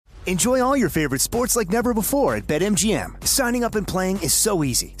Enjoy all your favorite sports like never before at BetMGM. Signing up and playing is so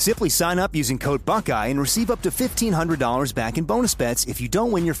easy. Simply sign up using code Buckeye and receive up to $1,500 back in bonus bets if you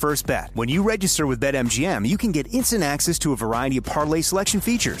don't win your first bet. When you register with BetMGM, you can get instant access to a variety of parlay selection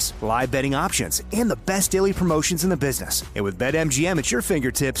features, live betting options, and the best daily promotions in the business. And with BetMGM at your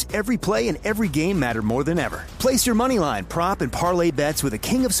fingertips, every play and every game matter more than ever. Place your moneyline, prop, and parlay bets with the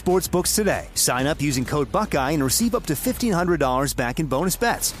king of sportsbooks today. Sign up using code Buckeye and receive up to $1,500 back in bonus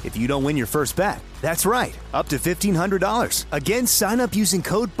bets if you don't win your first bet. That's right, up to $1,500. Again, sign up using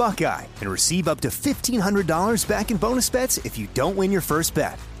code Buckeye and receive up to $1,500 back in bonus bets if you don't win your first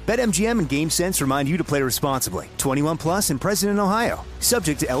bet. BetMGM and GameSense remind you to play responsibly. 21 plus and present in Ohio.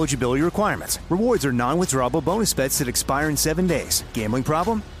 Subject to eligibility requirements. Rewards are non-withdrawable bonus bets that expire in 7 days. Gambling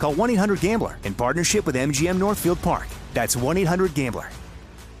problem? Call 1-800-GAMBLER in partnership with MGM Northfield Park. That's 1-800-GAMBLER.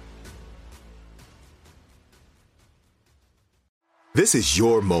 This is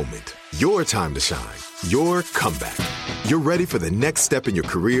your moment, your time to shine, your comeback. You're ready for the next step in your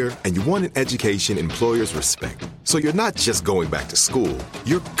career, and you want an education employers respect. So you're not just going back to school,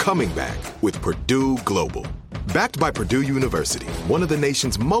 you're coming back with Purdue Global. Backed by Purdue University, one of the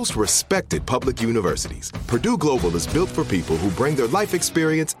nation's most respected public universities, Purdue Global is built for people who bring their life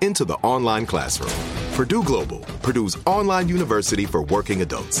experience into the online classroom. Purdue Global, Purdue's online university for working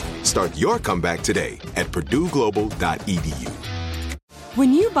adults. Start your comeback today at purdueglobal.edu.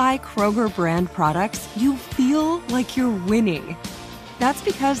 When you buy Kroger brand products, you feel like you're winning. That's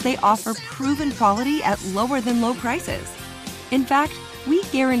because they offer proven quality at lower than low prices. In fact, we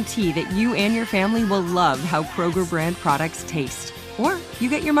guarantee that you and your family will love how Kroger brand products taste, or you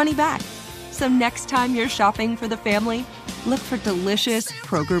get your money back. So next time you're shopping for the family, look for delicious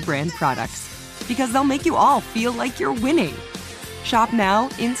Kroger brand products, because they'll make you all feel like you're winning. Shop now,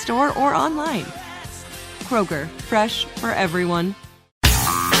 in-store, or online. Kroger, fresh for everyone.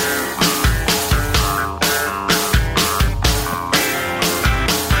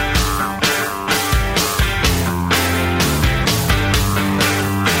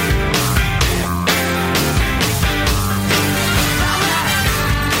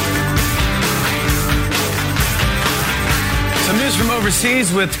 From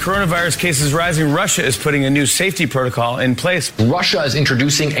overseas, with coronavirus cases rising, Russia is putting a new safety protocol in place. Russia is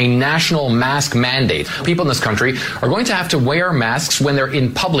introducing a national mask mandate. People in this country are going to have to wear masks when they're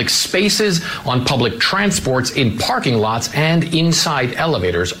in public spaces, on public transports, in parking lots, and inside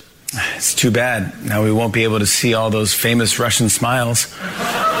elevators. It's too bad. Now we won't be able to see all those famous Russian smiles.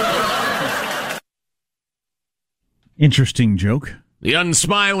 Interesting joke. The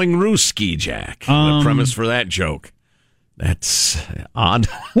unsmiling Ruski, Jack. The premise for that joke. That's odd.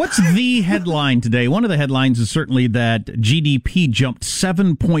 What's the headline today? One of the headlines is certainly that GDP jumped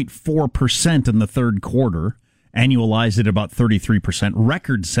 7.4% in the third quarter, annualized at about 33%,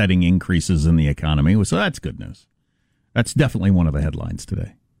 record-setting increases in the economy. So that's good news. That's definitely one of the headlines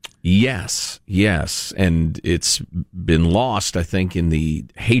today. Yes. And it's been lost, I think, in the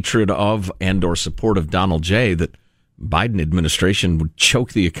hatred of and or support of Donald J. that Biden administration would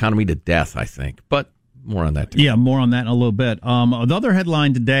choke the economy to death, I think. But more on that too. Yeah, more on that in a little bit. The other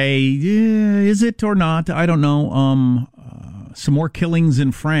headline today, is it or not? I don't know. Some more killings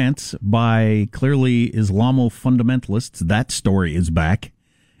in France by clearly Islamo fundamentalists. That story is back.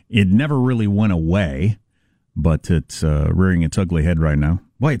 It never really went away, but it's rearing its ugly head right now.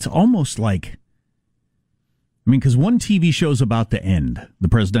 Boy, it's almost like, because one TV show's about to end, the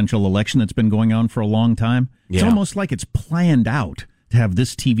presidential election that's been going on for a long time. It's almost like it's planned out to have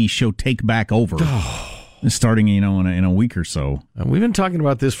this TV show take back over, starting, in a week or so. We've been talking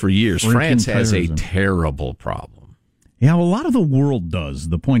about this for years. France has a terrible problem. Yeah, well, a lot of the world does,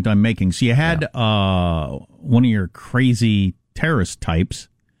 the point I'm making. So you had one of your crazy terrorist types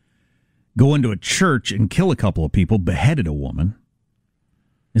go into a church and kill a couple of people, beheaded a woman.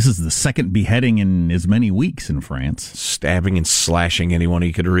 This is the second beheading in as many weeks in France. Stabbing and slashing anyone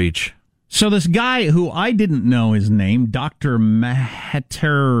he could reach. So this guy, who I didn't know his name, Dr.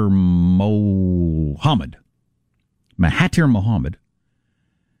 Mahathir Mohammed,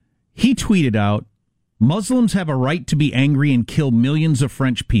 he tweeted out, Muslims have a right to be angry and kill millions of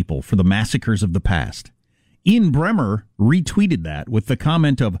French people for the massacres of the past. Ian Bremmer retweeted that with the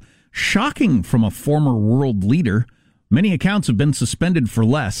comment of, shocking from a former world leader. Many accounts have been suspended for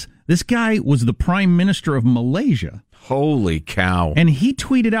less. This guy was the prime minister of Malaysia. Holy cow. And he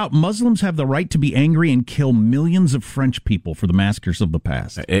tweeted out, Muslims have the right to be angry and kill millions of French people for the massacres of the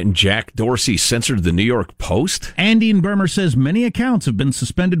past. And Jack Dorsey censored the New York Post? And Ian Bremmer says many accounts have been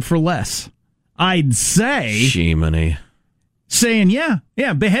suspended for less. I'd say... Shimony. Saying,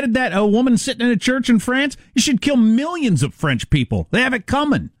 beheaded that woman sitting in a church in France. You should kill millions of French people. They have it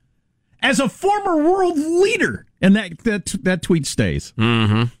coming. as a former world leader. And that tweet stays.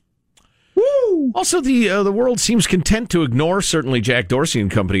 Mm-hmm. Woo! Also, the world seems content to ignore, certainly Jack Dorsey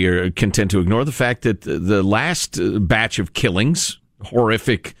and company are content to ignore the fact that the last batch of killings,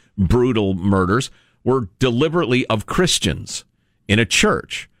 horrific, brutal murders, were deliberately of Christians in a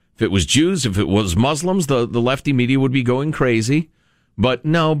church. If it was Jews, if it was Muslims, the lefty media would be going crazy. But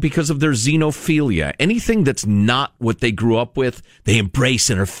no, because of their xenophilia. Anything that's not what they grew up with, they embrace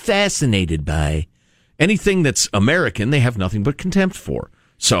and are fascinated by. Anything that's American, they have nothing but contempt for.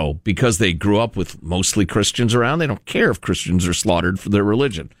 So, because they grew up with mostly Christians around, they don't care if Christians are slaughtered for their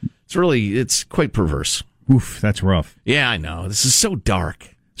religion. It's quite perverse. Oof, that's rough. Yeah, I know. This is so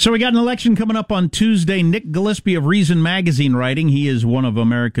dark. So we got an election coming up on Tuesday. Nick Gillespie of Reason Magazine writing. He is one of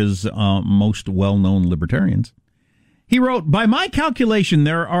America's most well-known libertarians. He wrote, by my calculation,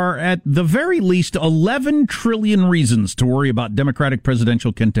 there are at the very least 11 trillion reasons to worry about Democratic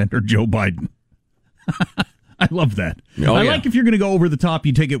presidential contender Joe Biden. I love that. I like if you're going to go over the top,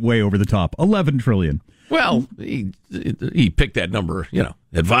 you take it way over the top. 11 trillion. Well, he picked that number,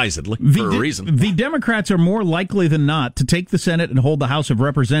 advisedly for a reason. The Democrats are more likely than not to take the Senate and hold the House of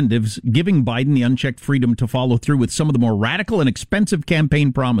Representatives, giving Biden the unchecked freedom to follow through with some of the more radical and expensive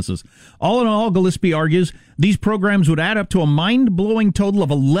campaign promises. All in all, Gillespie argues, these programs would add up to a mind-blowing total of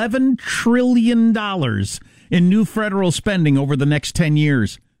 $11 trillion in new federal spending over the next 10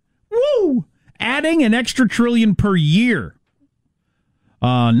 years. Woo! Adding an extra trillion per year.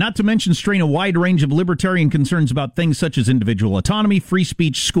 Not to mention strain a wide range of libertarian concerns about things such as individual autonomy, free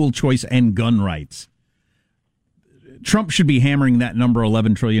speech, school choice, and gun rights. Trump should be hammering that number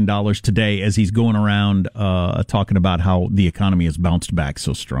 $11 trillion today as he's going around talking about how the economy has bounced back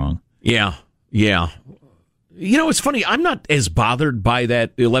so strong. Yeah. It's funny. I'm not as bothered by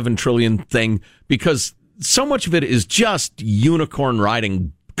that 11 trillion thing because so much of it is just unicorn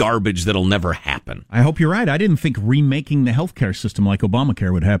riding garbage that'll never happen. I hope you're right. I didn't think remaking the healthcare system like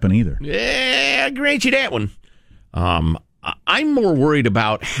Obamacare would happen either. Yeah, I grant you that one. I'm more worried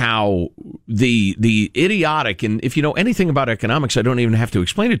about how the idiotic, and if you know anything about economics, I don't even have to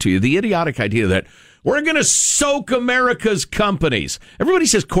explain it to you, the idiotic idea that we're going to soak America's companies. Everybody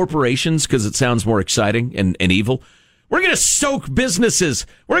says corporations because it sounds more exciting and evil. We're going to soak businesses.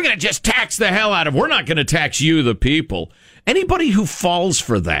 We're going to just tax the hell out of them. We're not going to tax you, the people. Anybody who falls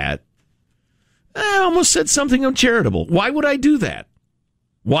for that, I almost said something uncharitable. Why would I do that?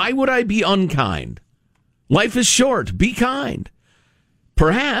 Why would I be unkind? Life is short. Be kind.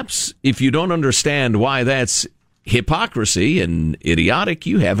 Perhaps, if you don't understand why that's hypocrisy and idiotic,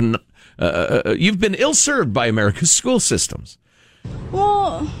 you've been ill-served by America's school systems.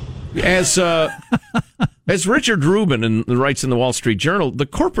 Well... As Richard Rubin writes in the Wall Street Journal, the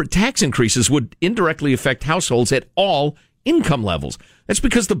corporate tax increases would indirectly affect households at all income levels. That's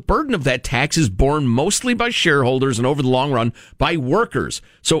because the burden of that tax is borne mostly by shareholders and over the long run by workers.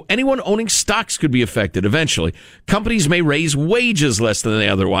 So anyone owning stocks could be affected eventually. Companies may raise wages less than they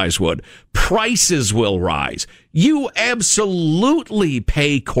otherwise would. Prices will rise. You absolutely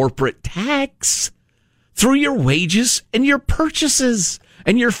pay corporate tax through your wages and your purchases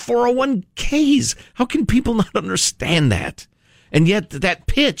and your 401ks. How can people not understand that? And yet that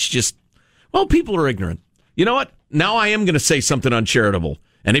pitch people are ignorant. You know what? Now I am going to say something uncharitable.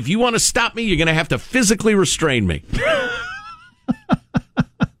 And if you want to stop me, you're going to have to physically restrain me.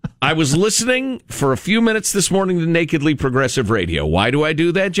 I was listening for a few minutes this morning to Nakedly Progressive Radio. Why do I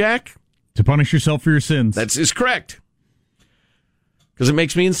do that, Jack? To punish yourself for your sins. That is correct. Because it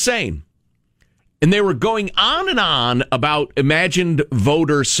makes me insane. And they were going on and on about imagined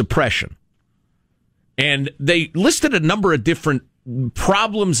voter suppression. And they listed a number of different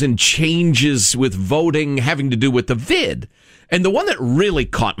problems and changes with voting having to do with the vid. And the one that really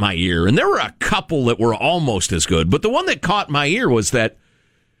caught my ear, and there were a couple that were almost as good, but the one that caught my ear was that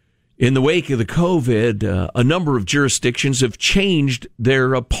in the wake of the COVID, a number of jurisdictions have changed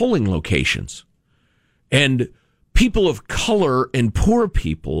their polling locations. And people of color and poor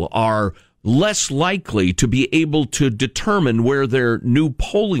people are less likely to be able to determine where their new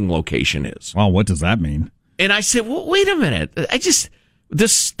polling location is. Well, what does that mean? And I said, well, wait a minute. The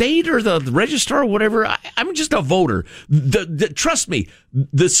state or the registrar or whatever, I'm just a voter. Trust me,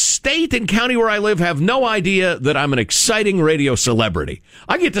 the state and county where I live have no idea that I'm an exciting radio celebrity.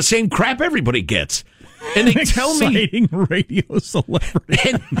 I get the same crap everybody gets. And they tell me exciting radio celebrity.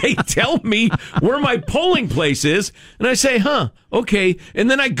 And they tell me where my polling place is, and I say, okay, and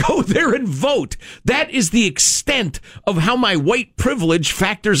then I go there and vote. That is the extent of how my white privilege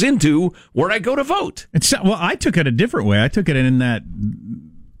factors into where I go to vote. Well, I took it a different way. I took it in that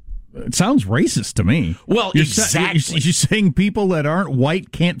It sounds racist to me. Well, exactly. You're saying people that aren't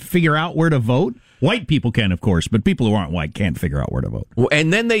white can't figure out where to vote? White people can, of course, but people who aren't white can't figure out where to vote. Well,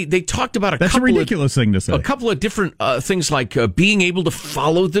 and then they talked about That's a ridiculous thing to say. A couple of different things like being able to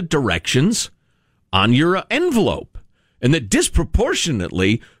follow the directions on your envelope. And that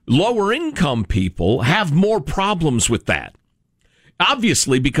disproportionately lower income people have more problems with that.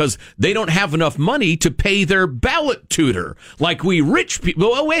 Obviously, because they don't have enough money to pay their ballot tutor like we rich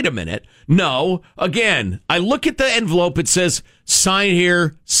people. Oh, wait a minute. No, again, I look at the envelope. It says, sign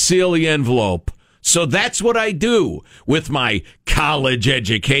here, seal the envelope. So that's what I do with my college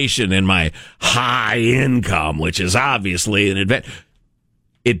education and my high income, which is obviously an advantage.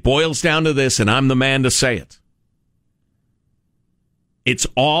 It boils down to this, and I'm the man to say it. It's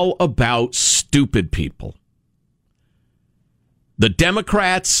all about stupid people. The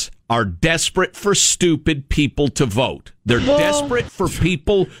Democrats are desperate for stupid people to vote. They're desperate for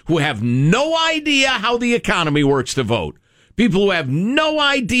people who have no idea how the economy works to vote. People who have no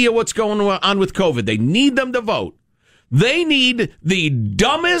idea what's going on with COVID. They need them to vote. They need the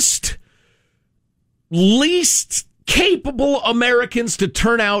dumbest, least capable Americans to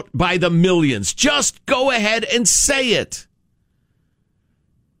turn out by the millions. Just go ahead and say it.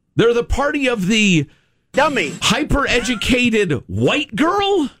 They're the party of the dummy, hyper-educated white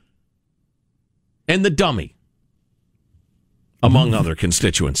girl and the dummy, among other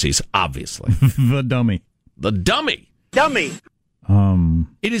constituencies, obviously. The dummy. The dummy. Dummy.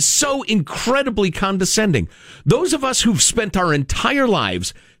 It is so incredibly condescending. Those of us who've spent our entire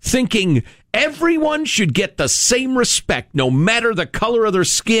lives thinking everyone should get the same respect, no matter the color of their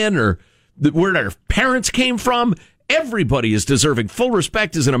skin or where their parents came from, everybody is deserving full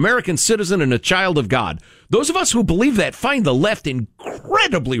respect as an American citizen and a child of God. Those of us who believe that find the left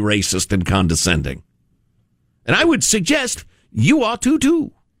incredibly racist and condescending. And I would suggest you ought to,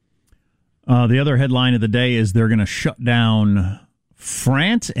 too. The other headline of the day is they're going to shut down.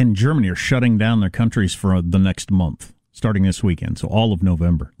 France and Germany are shutting down their countries for the next month, starting this weekend. So all of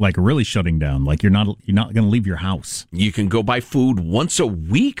November, like really shutting down. Like you're not going to leave your house. You can go buy food once a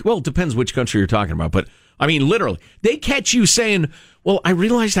week. Well, it depends which country you're talking about, but I mean, literally, they catch you saying, well, I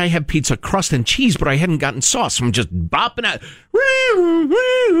realized I had pizza crust and cheese, but I hadn't gotten sauce. So I'm just bopping out.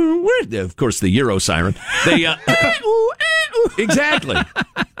 Of course, the Euro siren. They, exactly.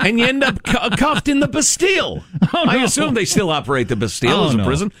 And you end up cuffed in the Bastille. Oh, no. I assume they still operate the Bastille as a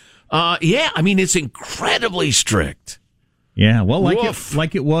prison. Yeah, I mean, it's incredibly strict. Yeah, well,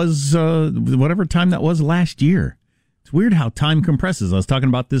 like it was whatever time that was last year. It's weird how time compresses. I was talking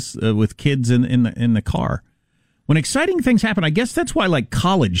about this with kids in the car. When exciting things happen, I guess that's why like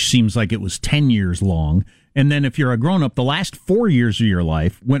college seems like it was 10 years long. And then if you're a grown-up, the last 4 years of your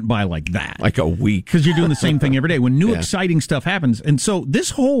life went by like that. Like a week. Because you're doing the same thing every day when new exciting stuff happens. And so this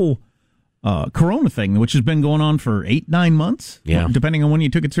whole corona thing, which has been going on for 8-9 months, depending on when you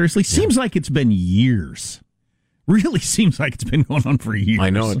took it seriously, seems like it's been years. Really seems like it's been going on for years. I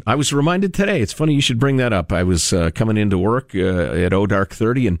know it. I was reminded today. It's funny you should bring that up. I was coming into work at ODark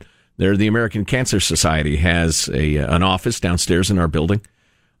 30, and there the American Cancer Society has an office downstairs in our building.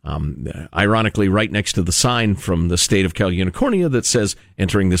 Ironically, right next to the sign from the state of California that says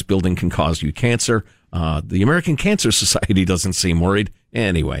entering this building can cause you cancer. The American Cancer Society doesn't seem worried.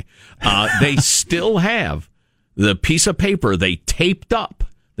 Anyway, they still have the piece of paper they taped up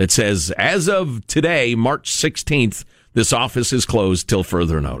that says, as of today, March 16th, this office is closed till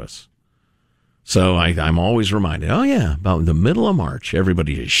further notice. So I'm always reminded, about the middle of March,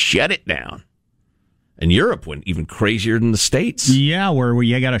 everybody just shut it down. And Europe went even crazier than the States. Yeah, where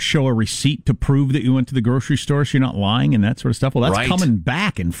you got to show a receipt to prove that you went to the grocery store so you're not lying and that sort of stuff. Well, that's coming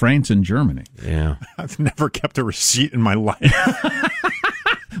back in France and Germany. Yeah. I've never kept a receipt in my life.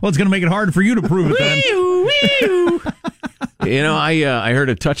 Well, it's going to make it hard for you to prove it then. You know, I heard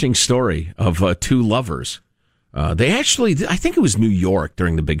a touching story of two lovers. They actually, I think it was New York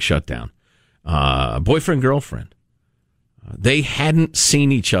during the big shutdown. Boyfriend, girlfriend. They hadn't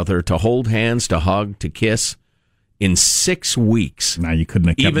seen each other to hold hands, to hug, to kiss in 6 weeks. Now you couldn't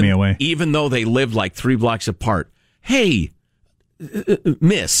have kept me away. Even though they lived like 3 blocks apart. Hey,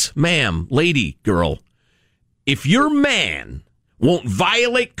 miss, ma'am, lady, girl, if your man won't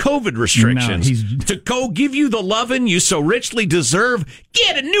violate COVID restrictions to go give you the lovin' you so richly deserve,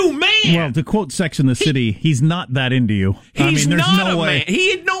 get a new man. Well, to quote Sex and the City, he's not that into you. He's there's not no a way. man.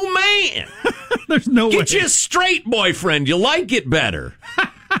 He ain't no man. There's no way. Get you a straight boyfriend. You like it better.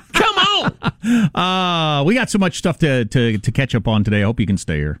 Come on. We got so much stuff to catch up on today. I hope you can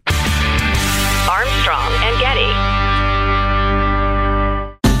stay here. Armstrong and Getty.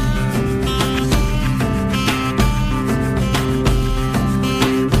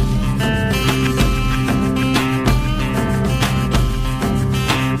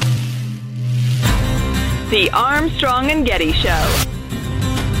 The Armstrong and Getty Show.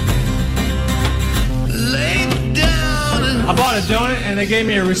 I bought a donut and they gave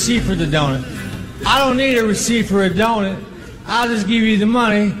me a receipt for the donut. I don't need a receipt for a donut. I'll just give you the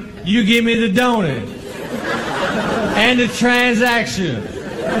money. You give me the donut. And the transaction.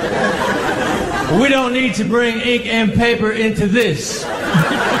 We don't need to bring ink and paper into this.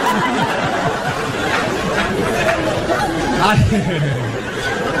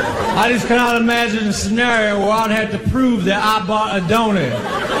 I just cannot imagine a scenario where I'd have to prove that I bought a donut.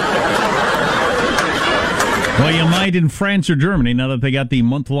 Well, you might in France or Germany now that they got the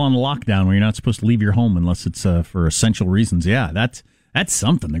month-long lockdown where you're not supposed to leave your home unless it's for essential reasons. Yeah, that's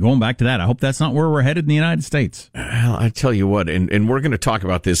something. They're going back to that. I hope that's not where we're headed in the United States. Well, I tell you what, and we're going to talk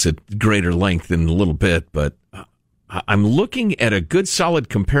about this at greater length in a little bit, but I'm looking at a good, solid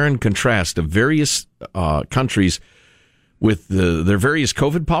compare and contrast of various countries with their various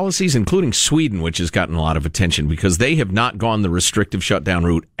COVID policies, including Sweden, which has gotten a lot of attention because they have not gone the restrictive shutdown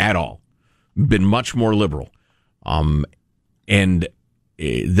route at all, been much more liberal. And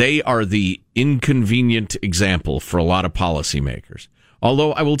they are the inconvenient example for a lot of policymakers.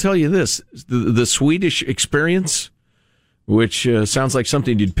 Although I will tell you this, the Swedish experience, which sounds like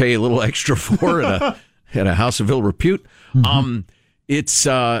something you'd pay a little extra for at a house of ill repute,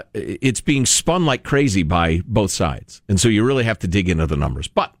 it's being spun like crazy by both sides. And so you really have to dig into the numbers.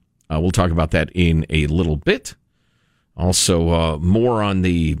 But we'll talk about that in a little bit. Also, more on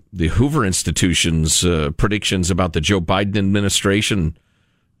the Hoover Institution's predictions about the Joe Biden administration,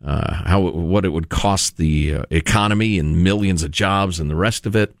 what it would cost the economy and millions of jobs and the rest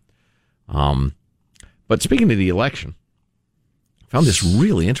of it. But speaking of the election, I found this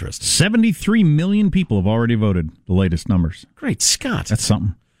really interesting. 73 million people have already voted, the latest numbers. Great Scott. That's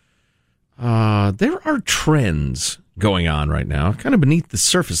something. There are trends going on right now, kind of beneath the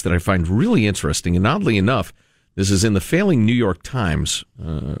surface, that I find really interesting. And oddly enough, this is in the failing New York Times,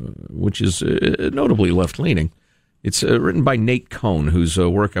 which is notably left-leaning. It's written by Nate Cohn, whose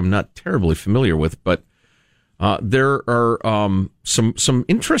work I'm not terribly familiar with, but there are some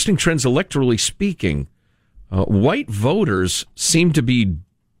interesting trends electorally speaking. White voters seem to be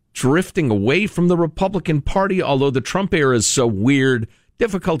drifting away from the Republican Party, although the Trump era is so weird,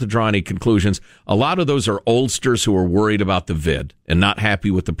 difficult to draw any conclusions. A lot of those are oldsters who are worried about the vid and not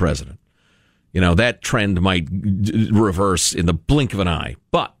happy with the president. You know, that trend might reverse in the blink of an eye.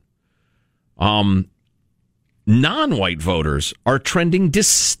 But non-white voters are trending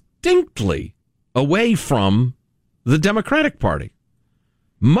distinctly away from the Democratic Party.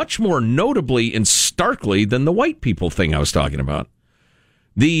 Much more notably and starkly than the white people thing I was talking about.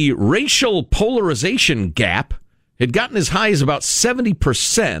 The racial polarization gap had gotten as high as about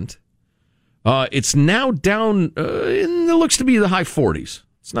 70%. It's now down in it looks to be the high 40s.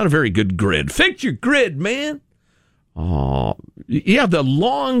 It's not a very good grid. Fix your grid, man. Oh, yeah, the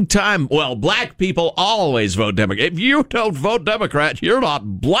long time. Well, black people always vote Democrat. If you don't vote Democrat, you're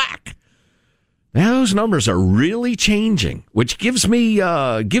not black. Now, those numbers are really changing, which gives me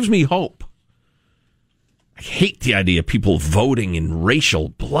hope. I hate the idea of people voting in racial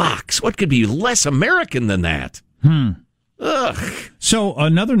blocks. What could be less American than that? Ugh. So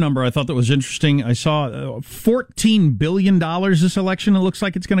another number I thought that was interesting, I saw $14 billion this election, it looks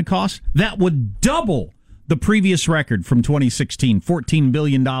like it's going to cost. That would double the previous record from 2016, $14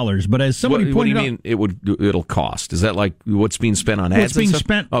 billion. But as somebody pointed out... What do you mean it'll cost? Is that like what's being spent on ads? What's being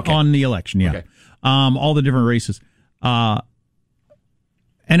spent on the election, yeah. Okay. All the different races. And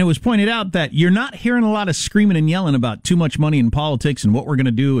it was pointed out that you're not hearing a lot of screaming and yelling about too much money in politics and what we're going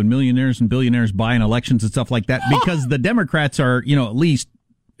to do and millionaires and billionaires buying elections and stuff like that, because the Democrats are, at least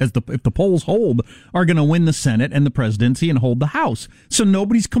if the polls hold, are going to win the Senate and the presidency and hold the House. So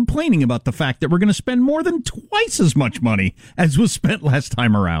nobody's complaining about the fact that we're going to spend more than twice as much money as was spent last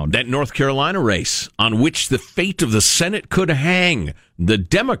time around. That North Carolina race on which the fate of the Senate could hang. The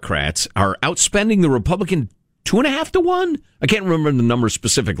Democrats are outspending the Republican 2.5 to 1. I can't remember the number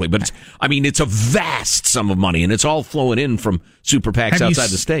specifically, but it's a vast sum of money, and it's all flowing in from super PACs outside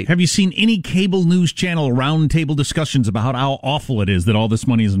the state. Have you seen any cable news channel roundtable discussions about how awful it is that all this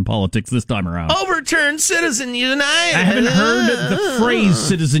money is in politics this time around? Overturn Citizen United. I haven't heard the phrase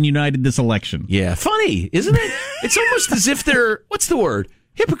Citizen United this election. Yeah, funny, isn't it? It's almost as if they're, what's the word?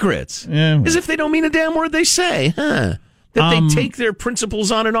 Hypocrites. Yeah. As if they don't mean a damn word they say, huh? That they take their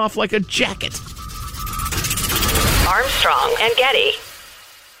principles on and off like a jacket. Armstrong and Getty.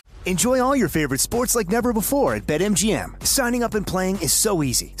 Enjoy all your favorite sports like never before at BetMGM. Signing up and playing is so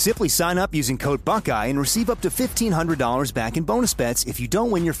easy. Simply sign up using code Buckeye and receive up to $1,500 back in bonus bets if you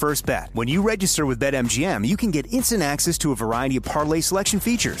don't win your first bet. When you register with BetMGM, you can get instant access to a variety of parlay selection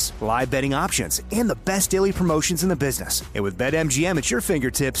features, live betting options, and the best daily promotions in the business. And with BetMGM at your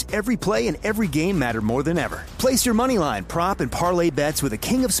fingertips, every play and every game matter more than ever. Place your moneyline, prop, and parlay bets with the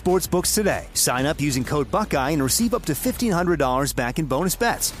king of sportsbooks today. Sign up using code Buckeye and receive up to $1,500 back in bonus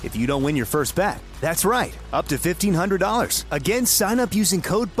bets if you don't win your first bet. That's right, up to $1,500. Again, sign up using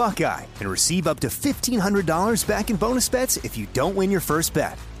code Buckeye and receive up to $1,500 back in bonus bets if you don't win your first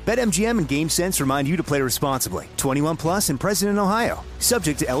bet. BetMGM and GameSense remind you to play responsibly. 21 plus and present in Ohio.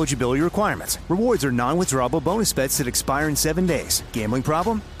 Subject to eligibility requirements. Rewards are non-withdrawable bonus bets that expire in 7 days. Gambling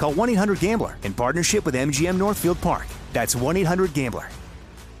problem? Call 1-800-GAMBLER in partnership with MGM Northfield Park. That's 1-800-GAMBLER.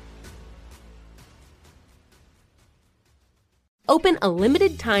 Open a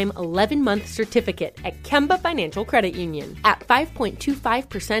limited-time 11-month certificate at Kemba Financial Credit Union. At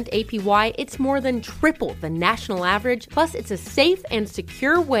 5.25% APY, it's more than triple the national average, plus it's a safe and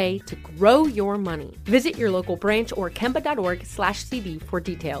secure way to grow your money. Visit your local branch or kemba.org/CD for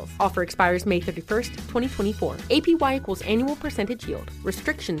details. Offer expires May 31st, 2024. APY equals annual percentage yield.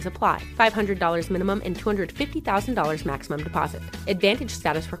 Restrictions apply. $500 minimum and $250,000 maximum deposit. Advantage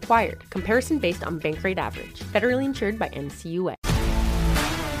status required. Comparison based on bank rate average. Federally insured by NCUA.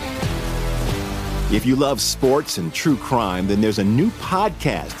 If you love sports and true crime, then there's a new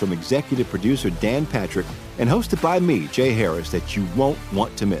podcast from executive producer Dan Patrick and hosted by me, Jay Harris, that you won't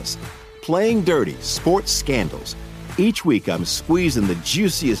want to miss. Playing Dirty: Sports Scandals. Each week, I'm squeezing the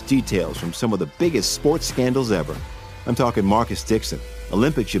juiciest details from some of the biggest sports scandals ever. I'm talking Marcus Dixon,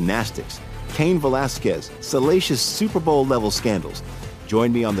 Olympic gymnastics, Cain Velasquez, salacious Super Bowl-level scandals.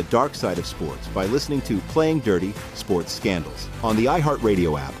 Join me on the dark side of sports by listening to Playing Dirty: Sports Scandals on the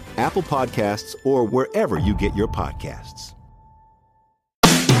iHeartRadio app, Apple Podcasts, or wherever you get your podcasts.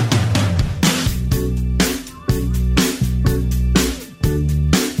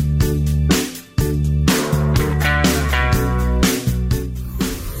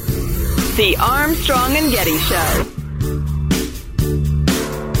 The Armstrong and Getty Show.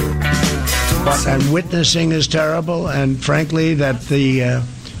 And witnessing is terrible, and frankly, that the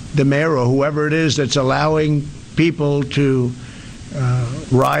mayor or whoever it is that's allowing people to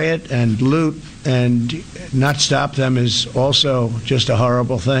riot and loot and not stop them is also just a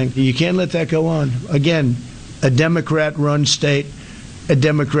horrible thing. You can't let that go on. Again, a Democrat-run state, a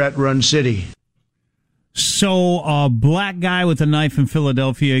Democrat-run city. So a black guy with a knife in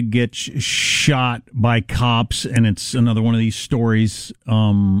Philadelphia gets shot by cops, and it's another one of these stories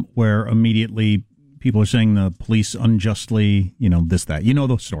where immediately people are saying the police unjustly, this, that. You know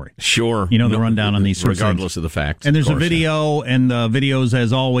the story. Sure. You know the rundown on these sorts of things. Regardless of the facts. And there's a video, and the videos,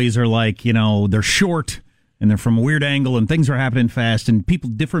 as always, are like, they're short, and they're from a weird angle, and things are happening fast, and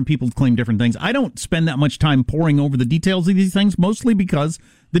different people claim different things. I don't spend that much time poring over the details of these things, mostly because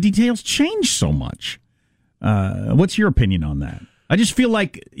the details change so much. What's your opinion on that? I just feel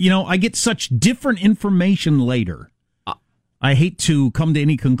like, I get such different information later. I hate to come to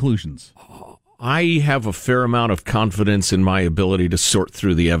any conclusions. I have a fair amount of confidence in my ability to sort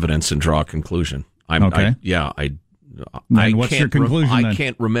through the evidence and draw a conclusion. Okay. What's your conclusion? I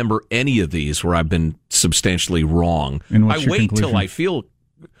can't remember any of these where I've been substantially wrong. And I wait conclusion? till I feel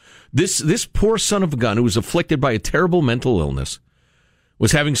this poor son of a gun who was afflicted by a terrible mental illness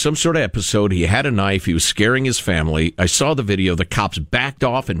was having some sort of episode. He had a knife. He was scaring his family. I saw the video. The cops backed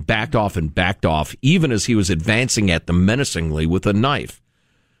off and backed off and backed off, even as he was advancing at them menacingly with a knife.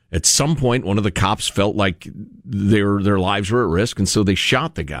 At some point, one of the cops felt like their lives were at risk, and so they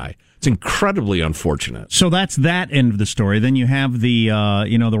shot the guy. It's incredibly unfortunate. So that's that end of the story. Then you have the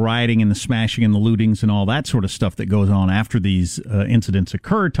the rioting and the smashing and the lootings and all that sort of stuff that goes on after these incidents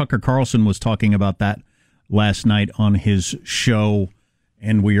occur. Tucker Carlson was talking about that last night on his show,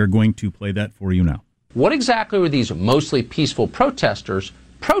 and we are going to play that for you now. What exactly were these mostly peaceful protesters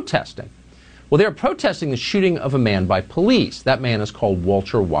protesting? Well, they're protesting the shooting of a man by police. That man is called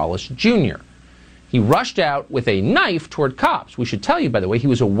Walter Wallace Jr. He rushed out with a knife toward cops. We should tell you, by the way, he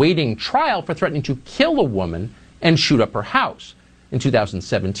was awaiting trial for threatening to kill a woman and shoot up her house. In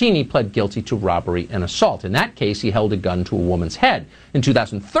 2017, he pled guilty to robbery and assault. In that case, he held a gun to a woman's head. In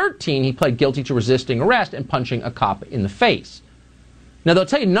 2013, he pled guilty to resisting arrest and punching a cop in the face. Now, they'll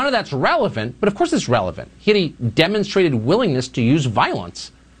tell you none of that's relevant, but of course it's relevant. He had a demonstrated willingness to use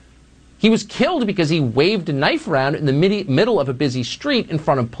violence. He was killed because he waved a knife around in the middle of a busy street in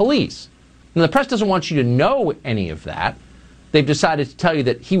front of police. Now, the press doesn't want you to know any of that. They've decided to tell you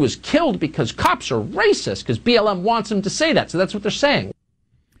that he was killed because cops are racist, because BLM wants him to say that. So that's what they're saying.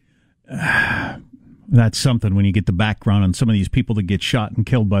 That's something when you get the background on some of these people that get shot and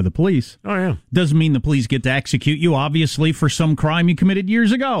killed by the police. Oh, yeah. Doesn't mean the police get to execute you, obviously, for some crime you committed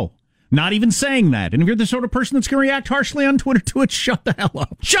years ago. Not even saying that. And if you're the sort of person that's going to react harshly on Twitter to it, shut the hell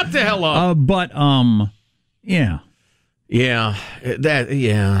up. Shut the hell up. Yeah. Yeah, that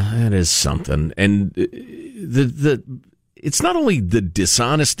is something. And it's not only the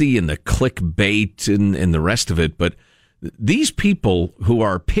dishonesty and the clickbait and the rest of it, but these people who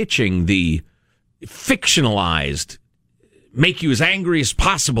are pitching the fictionalized, make you as angry as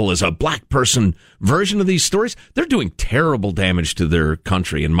possible as a black person version of these stories, they're doing terrible damage to their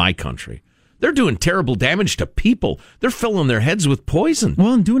country and my country. They're doing terrible damage to people. They're filling their heads with poison.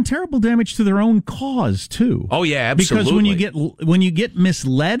 Well, and doing terrible damage to their own cause too. Oh yeah, absolutely. Because when you get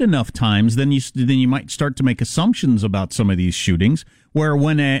misled enough times, then you might start to make assumptions about some of these shootings. Where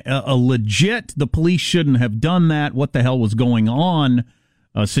when a legit, the police shouldn't have done that, what the hell was going on,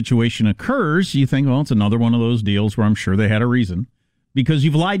 a situation occurs, you think, well, it's another one of those deals where I'm sure they had a reason. Because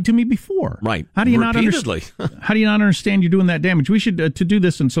you've lied to me before. Right. How do you Repeatedly. How do you not understand you're doing that damage? We should, to do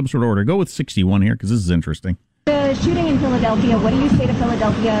this in some sort of order, go with 61 here, because this is interesting. The shooting in Philadelphia, what do you say to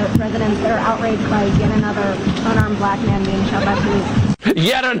Philadelphia residents that are outraged by yet another unarmed black man being shot by police?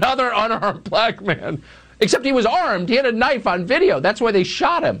 Yet another unarmed black man. Except he was armed. He had a knife on video. That's why they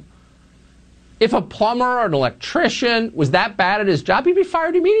shot him. If a plumber or an electrician was that bad at his job, he'd be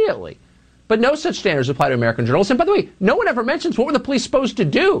fired immediately. But no such standards apply to American journalists. And by the way, no one ever mentions what were the police supposed to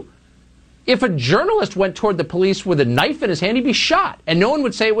do. If a journalist went toward the police with a knife in his hand, he'd be shot. And no one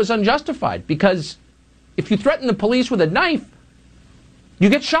would say it was unjustified. Because if you threaten the police with a knife, you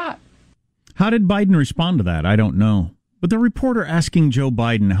get shot. How did Biden respond to that? I don't know. But the reporter asking Joe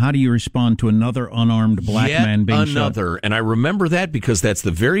Biden, how do you respond to another unarmed black man being shot? And I remember that because that's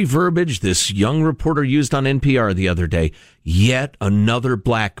the very verbiage this young reporter used on NPR the other day. Yet another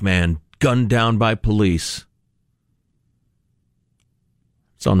black man gunned down by police.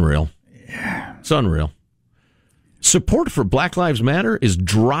 It's unreal. It's unreal. Support for Black Lives Matter is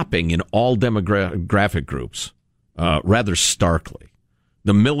dropping in all demographic groups, rather starkly.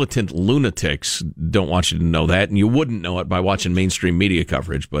 The militant lunatics don't want you to know that, and you wouldn't know it by watching mainstream media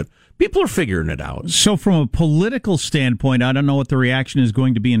coverage, but people are figuring it out. So from a political standpoint, I don't know what the reaction is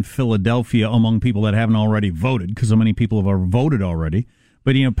going to be in Philadelphia among people that haven't already voted, because so many people have voted already.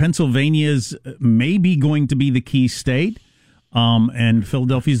 But, Pennsylvania is maybe going to be the key state, and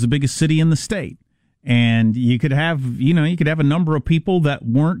Philadelphia is the biggest city in the state. And you could have a number of people that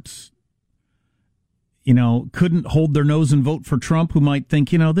weren't, couldn't hold their nose and vote for Trump, who might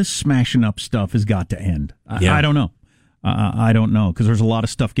think, this smashing up stuff has got to end. I don't know. I don't know, because there's a lot of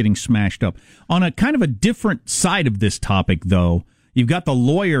stuff getting smashed up. On a kind of a different side of this topic, though, you've got the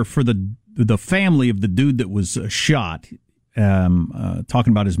lawyer for the family of the dude that was shot,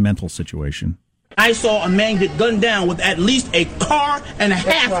 talking about his mental situation. I saw a man get gunned down with at least a car and a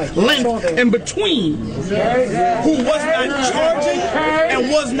half length in between, who was not charging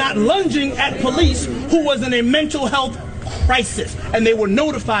and was not lunging at police, who was in a mental health crisis. And they were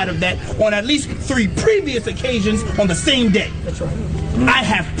notified of that on at least 3 previous occasions on the same day. I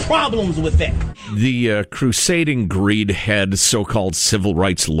have problems with that. The crusading greedhead, so-called civil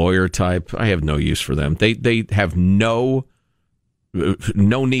rights lawyer type, I have no use for them. They have no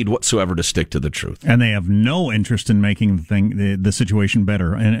need whatsoever to stick to the truth, and they have no interest in making the situation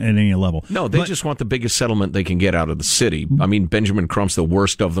better at any level. No, they just want the biggest settlement they can get out of the city. I mean, Benjamin Crump's the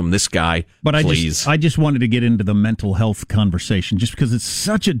worst of them. This guy, but please. I just wanted to get into the mental health conversation, just because it's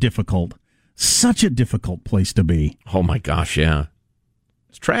such a difficult place to be. Oh my gosh, yeah,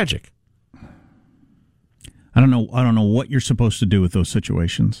 it's tragic. I don't know what you're supposed to do with those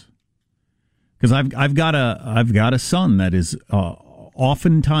situations. Because I've got a son that is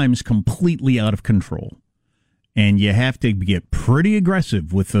oftentimes completely out of control, and you have to get pretty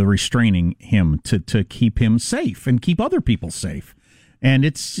aggressive with restraining him to keep him safe and keep other people safe, and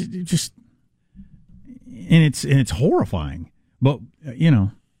it's horrifying. But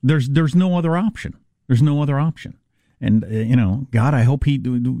there's no other option. There's no other option. And God, I hope we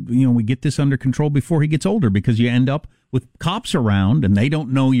get this under control before he gets older, because you end up with cops around and they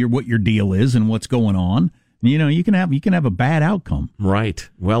don't know what your deal is and what's going on. You can have a bad outcome. Right.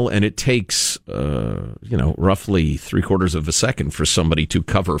 Well, and it takes roughly 3/4 of a second for somebody to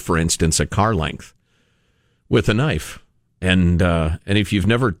cover, for instance, a car length with a knife. And if you've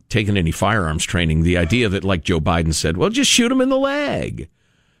never taken any firearms training, the idea that, like Joe Biden said, well, just shoot him in the leg.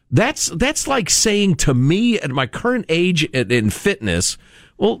 That's like saying to me at my current age in fitness,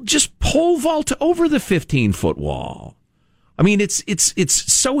 well, just pole vault over the 15-foot wall. I mean, it's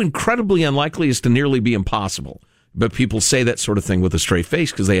so incredibly unlikely as to nearly be impossible. But people say that sort of thing with a straight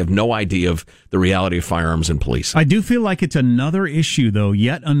face because they have no idea of the reality of firearms and police. I do feel like it's another issue, though,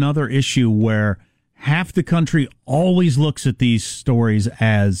 yet another issue where half the country always looks at these stories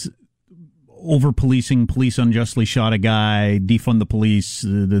as over-policing, police unjustly shot a guy, defund the police,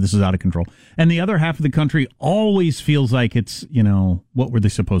 this is out of control. And the other half of the country always feels like it's, what were they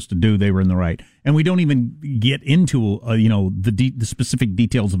supposed to do? They were in the right. And we don't even get into, the specific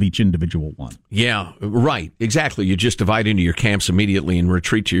details of each individual one. Yeah, right. Exactly. You just divide into your camps immediately and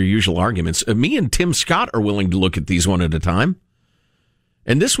retreat to your usual arguments. Me and Tim Scott are willing to look at these one at a time.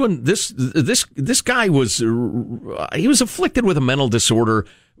 And this one, this guy he was afflicted with a mental disorder.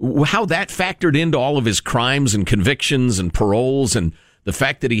 How that factored into all of his crimes and convictions and paroles, and the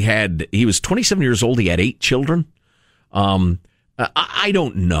fact that he was 27 years old, he had 8 children. I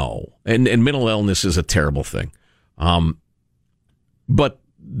don't know. And mental illness is a terrible thing. But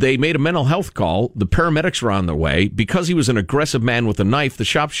they made a mental health call. The paramedics were on their way. Because he was an aggressive man with a knife, the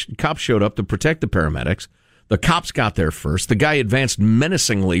cops showed up to protect the paramedics. The cops got there first. The guy advanced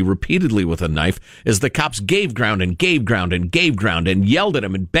menacingly, repeatedly with a knife as the cops gave ground and gave ground and gave ground and yelled at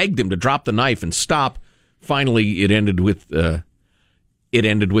him and begged him to drop the knife and stop. Finally, it ended with the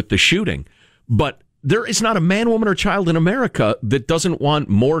shooting. But there is not a man, woman, or child in America that doesn't want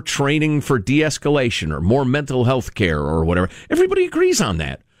more training for de-escalation or more mental health care or whatever. Everybody agrees on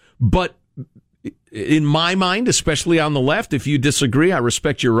that. But in my mind, especially on the left, if you disagree, I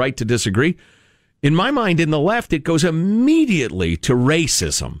respect your right to disagree. In my mind, in the left, it goes immediately to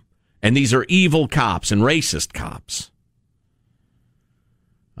racism. And these are evil cops and racist cops.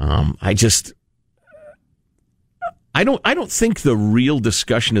 I don't think the real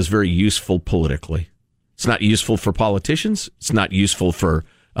discussion is very useful politically. It's not useful for politicians. It's not useful for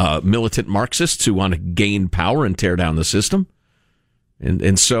militant Marxists who want to gain power and tear down the system.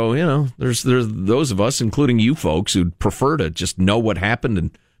 And so, there's those of us, including you folks, who'd prefer to just know what happened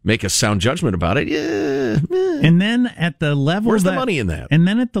and make a sound judgment about it. And then at the level where's the money in that? And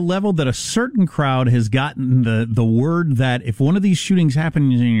then at the level that a certain crowd has gotten the word that if one of these shootings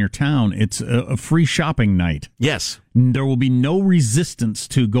happens in your town, it's a free shopping night. Yes. There will be no resistance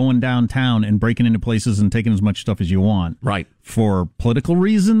to going downtown and breaking into places and taking as much stuff as you want. Right. For political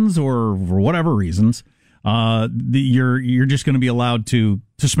reasons or for whatever reasons. You're just going to be allowed to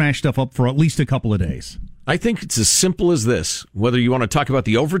smash stuff up for at least a couple of days. I think it's as simple as this. Whether you want to talk about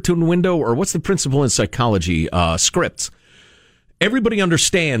the Overton window or what's the principle in psychology, scripts. Everybody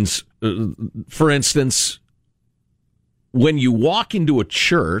understands, for instance, when you walk into a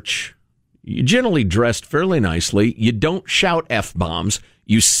church, you're generally dressed fairly nicely. You don't shout F-bombs.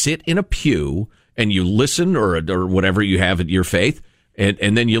 You sit in a pew and you listen or whatever you have at your faith.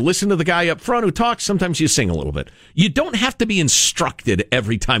 And then you listen to the guy up front who talks. Sometimes you sing a little bit. You don't have to be instructed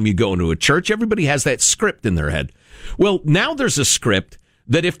every time you go into a church. Everybody has that script in their head. Well, now there's a script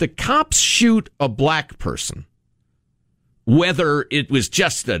that if the cops shoot a black person, whether it was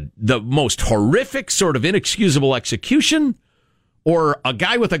just the most horrific sort of inexcusable execution or a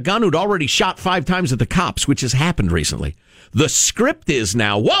guy with a gun who'd already shot 5 times at the cops, which has happened recently, the script is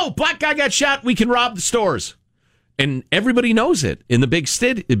now, whoa, black guy got shot, we can rob the stores. And everybody knows it in the big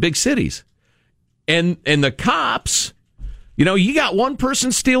cities. And the cops, you got one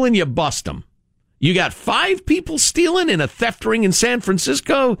person stealing, you bust them. You got 5 people stealing in a theft ring in San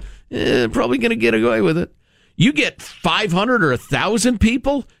Francisco, probably going to get away with it. You get 500 or 1,000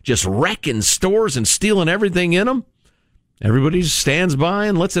 people just wrecking stores and stealing everything in them. Everybody just stands by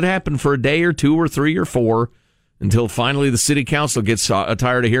and lets it happen for a day or 2 or 3 or 4. Until finally the city council gets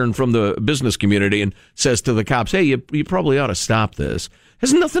tired of hearing from the business community and says to the cops, hey, you probably ought to stop this.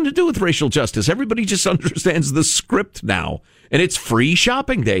 Has nothing to do with racial justice. Everybody just understands the script now. And it's free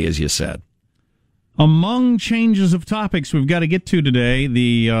shopping day, as you said. Among changes of topics we've got to get to today,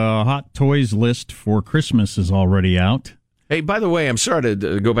 the hot toys list for Christmas is already out. Hey, by the way, I'm sorry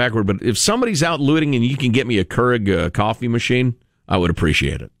to go backward, but if somebody's out looting and you can get me a Keurig coffee machine, I would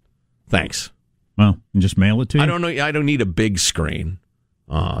appreciate it. Thanks. Well, and just mail it to you? I don't need a big screen.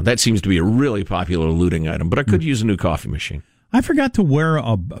 That seems to be a really popular looting item, but I could use a new coffee machine. I forgot to wear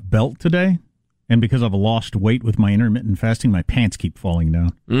a belt today, and because I've lost weight with my intermittent fasting, my pants keep falling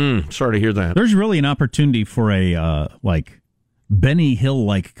down. Sorry to hear that. There's really an opportunity for a, Benny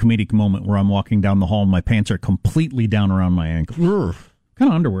Hill-like comedic moment where I'm walking down the hall and my pants are completely down around my ankles. What kind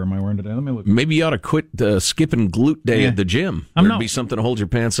of underwear am I wearing today? Let me look. Maybe you ought to quit skipping glute day at the gym. There'd be something to hold your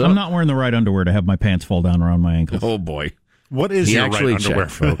pants up. I'm not wearing the right underwear to have my pants fall down around my ankles. Oh, boy. What is your right underwear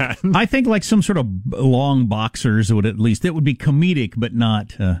for that? I think like some sort of long boxers would at least. It would be comedic, but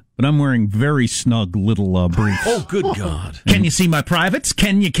not. But I'm wearing very snug little briefs. Oh, good God. Can you see my privates?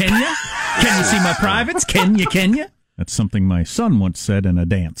 Can you? Can you see my privates? Can you? That's something my son once said in a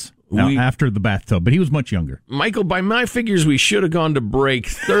dance after the bathtub, but he was much younger. Michael, by my figures, we should have gone to break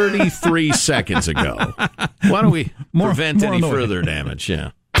 33 seconds ago. Why don't we prevent any further damage?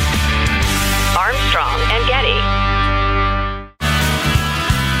 Yeah. Armstrong and Getty.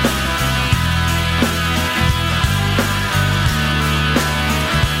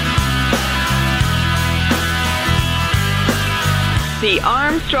 The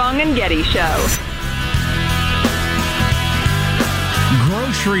Armstrong and Getty Show.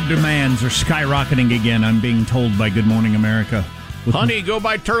 Grocery demands are skyrocketing again, I'm being told by Good Morning America. Honey, go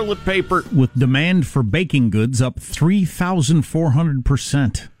buy toilet paper. With demand for baking goods up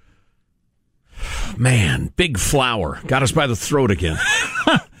 3,400%. Man, big flour. Got us by the throat again.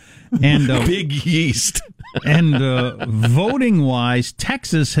 And big yeast. And voting-wise,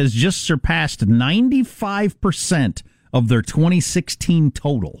 Texas has just surpassed 95% of their 2016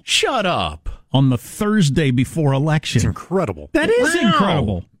 total. Shut up. On the Thursday before election. It's incredible. That is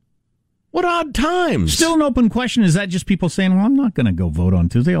incredible. What odd times. Still an open question. Is that just people saying, well, I'm not going to go vote on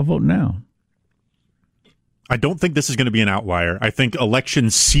Tuesday. I'll vote now. I don't think this is going to be an outlier. I think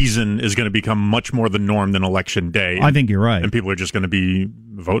election season is going to become much more the norm than election day. I think you're right. And people are just going to be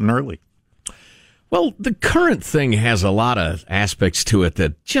voting early. Well, the current thing has a lot of aspects to it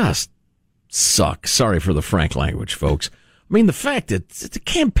that just suck. Sorry for the frank language, folks. I mean, the fact that the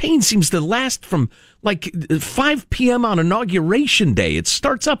campaign seems to last from like 5 p.m. on Inauguration Day. It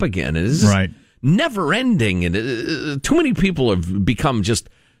starts up again. It's never ending. And too many people have become just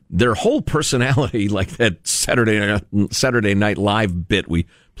their whole personality, like that Saturday Night Live bit we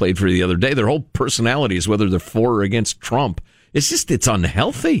played for the other day. Their whole personality is whether they're for or against Trump. It's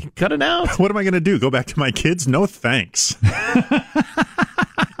unhealthy. Cut it out. What am I going to do? Go back to my kids? No, thanks.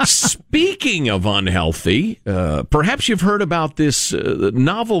 Speaking of unhealthy, perhaps you've heard about this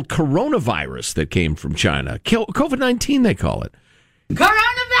novel coronavirus that came from China. COVID-19, they call it.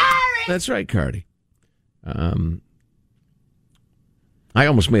 Coronavirus! That's right, Cardi. I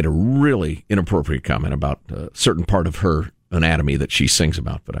almost made a really inappropriate comment about a certain part of her anatomy that she sings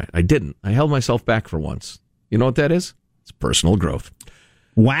about, but I didn't. I held myself back for once. You know what that is? It's personal growth.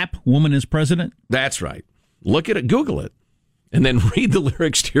 WAP, Woman is President? That's right. Look at it, Google it, and then read the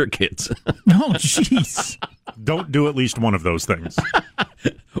lyrics to your kids. Oh, jeez. Don't do at least one of those things.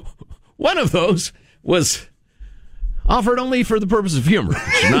 One of those was offered only for the purpose of humor.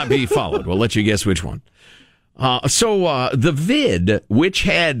 It should not be followed. We'll let you guess which one. So the vid, which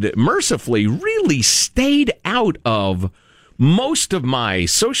had mercifully really stayed out of most of my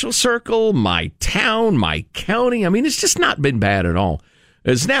social circle, my town, my county, I mean, it's just not been bad at all,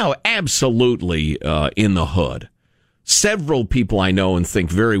 is now absolutely in the hood. Several people I know and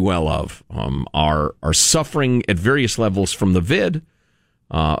think very well of are suffering at various levels from the vid.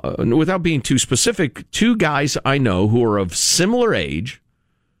 Without being too specific, 2 guys I know who are of similar age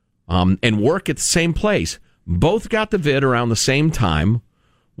and work at the same place. Both got the vid around the same time.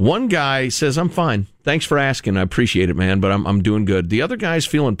 One guy says, I'm fine. Thanks for asking. I appreciate it, man, but I'm doing good. The other guy's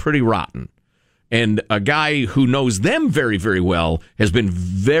feeling pretty rotten. And a guy who knows them very, very well has been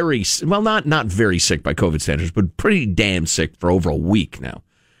very, well, not very sick by COVID standards, but pretty damn sick for over a week now.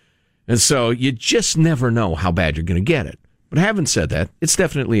 And so you just never know how bad you're going to get it. But having said that, it's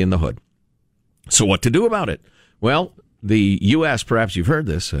definitely in the hood. So what to do about it? Well, the U.S., perhaps you've heard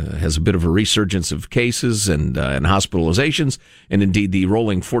this, has a bit of a resurgence of cases and hospitalizations, and indeed the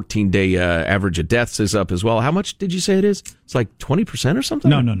rolling 14-day average of deaths is up as well. How much did you say it is? It's like 20% or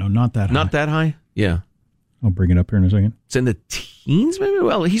something? No, not that high. Not that high? Yeah. I'll bring it up here in a second. It's in the teens, maybe?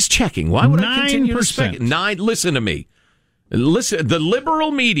 Well, he's checking. Why would I continue to spec? 9. Listen to me. Listen, the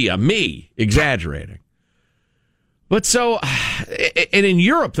liberal media, me, exaggerating. But so, and in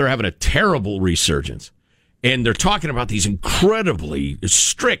Europe, they're having a terrible resurgence. And they're talking about these incredibly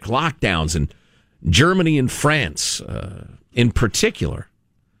strict lockdowns in Germany and France in particular.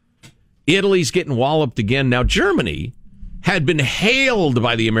 Italy's getting walloped again. Now, Germany had been hailed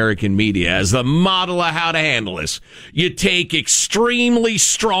by the American media as the model of how to handle this. You take extremely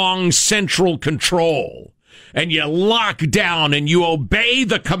strong central control, and you lock down and you obey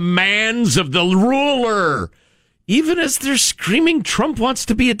the commands of the ruler. Even as they're screaming Trump wants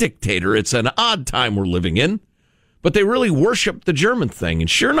to be a dictator. It's an odd time we're living in. But they really worship the German thing. And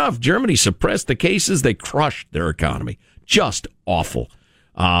sure enough, Germany suppressed the cases. They crushed their economy. Just awful.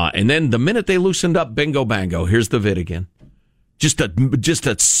 And then the minute they loosened up, bingo, bango, here's the vid again. Just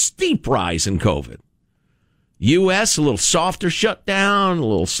a steep rise in COVID. U.S., a little softer shutdown, a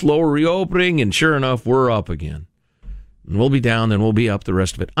little slower reopening, and sure enough, we're up again. And we'll be down, then we'll be up the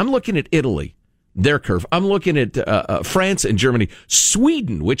rest of it. I'm looking at Italy, their curve. I'm looking at France and Germany.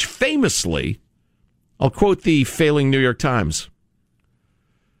 Sweden, which famously, I'll quote the failing New York Times,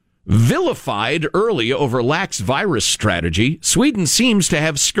 vilified early over lax virus strategy, Sweden seems to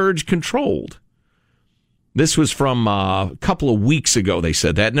have scourge controlled. This was from a couple of weeks ago, they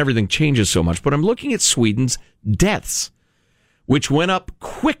said that, and everything changes so much. But I'm looking at Sweden's deaths, which went up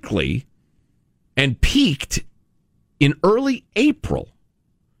quickly and peaked in early April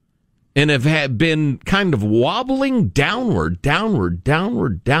and have been kind of wobbling downward,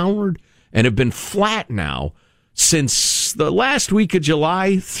 and have been flat now since the last week of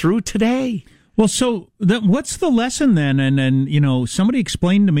July through today. Well, so what's the lesson then? And somebody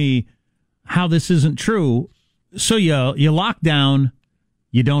explained to me how this isn't true. So you lock down,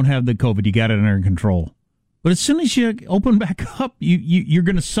 you don't have the COVID, you got it under control. But as soon as you open back up, you're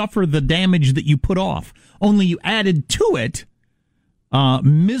going to suffer the damage that you put off. Only you added to it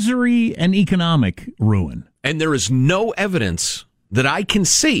misery and economic ruin. And there is no evidence that I can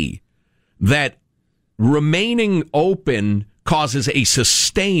see that remaining open causes a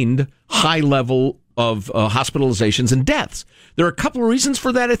sustained high level of hospitalizations and deaths. There are a couple of reasons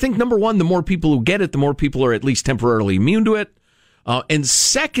for that. I think, number one, the more people who get it, the more people are at least temporarily immune to it. And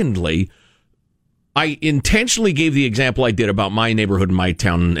secondly, I intentionally gave the example I did about my neighborhood and my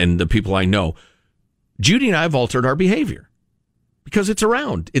town and the people I know. Judy and I have altered our behavior because it's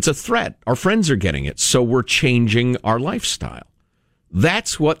around. It's a threat. Our friends are getting it, so we're changing our lifestyle.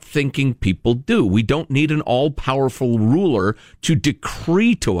 That's what thinking people do. We don't need an all-powerful ruler to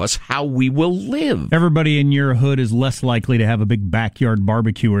decree to us how we will live. Everybody in your hood is less likely to have a big backyard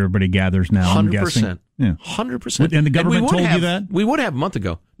barbecue where everybody gathers now, 100%. I'm guessing. Yeah. 100%. And the government told you that? We would have a month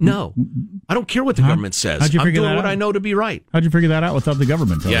ago. No. I don't care what the government says. How'd you I'm figure doing that what out? I know to be right. How'd you figure that out without the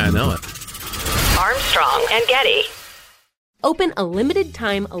government telling you? Yeah, I know it. Armstrong and Getty. Open a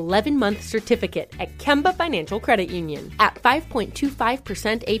limited-time 11-month certificate at Kemba Financial Credit Union. At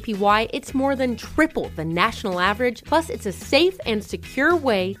 5.25% APY, it's more than triple the national average, plus it's a safe and secure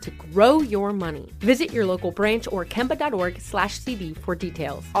way to grow your money. Visit your local branch or kemba.org/cd for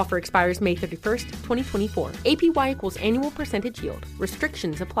details. Offer expires May 31st, 2024. APY equals annual percentage yield.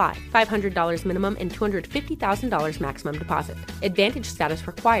 Restrictions apply. $500 minimum and $250,000 maximum deposit. Advantage status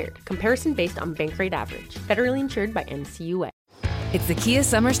required. Comparison based on bank rate average. Federally insured by NCUA. It's the Kia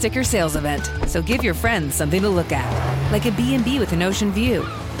Summer Sticker Sales Event, so give your friends something to look at, like a B&B with an ocean view,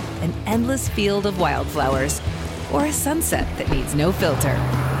 an endless field of wildflowers, or a sunset that needs no filter.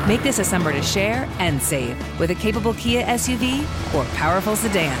 Make this a summer to share and save with a capable Kia SUV or powerful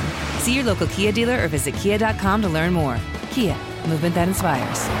sedan. See your local Kia dealer or visit kia.com to learn more. Kia, movement that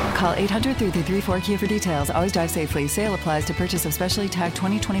inspires. Call 800-3334-KIA for details. Always drive safely. Sale applies to purchase of specially tagged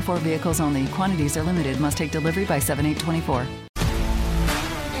 2024 vehicles only. Quantities are limited. Must take delivery by 7/8/24.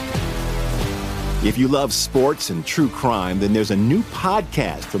 If you love sports and true crime, then there's a new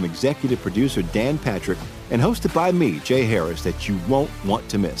podcast from executive producer Dan Patrick and hosted by me, Jay Harris, that you won't want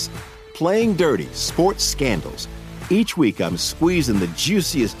to miss. Playing Dirty: Sports Scandals. Each week, I'm squeezing the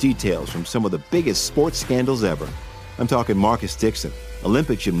juiciest details from some of the biggest sports scandals ever. I'm talking Marcus Dixon,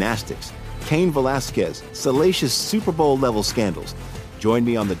 Olympic gymnastics, Cain Velasquez, salacious Super Bowl-level scandals. Join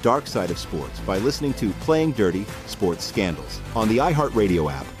me on the dark side of sports by listening to Playing Dirty: Sports Scandals on the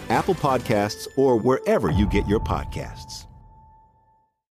iHeartRadio app, Apple Podcasts, or wherever you get your podcasts.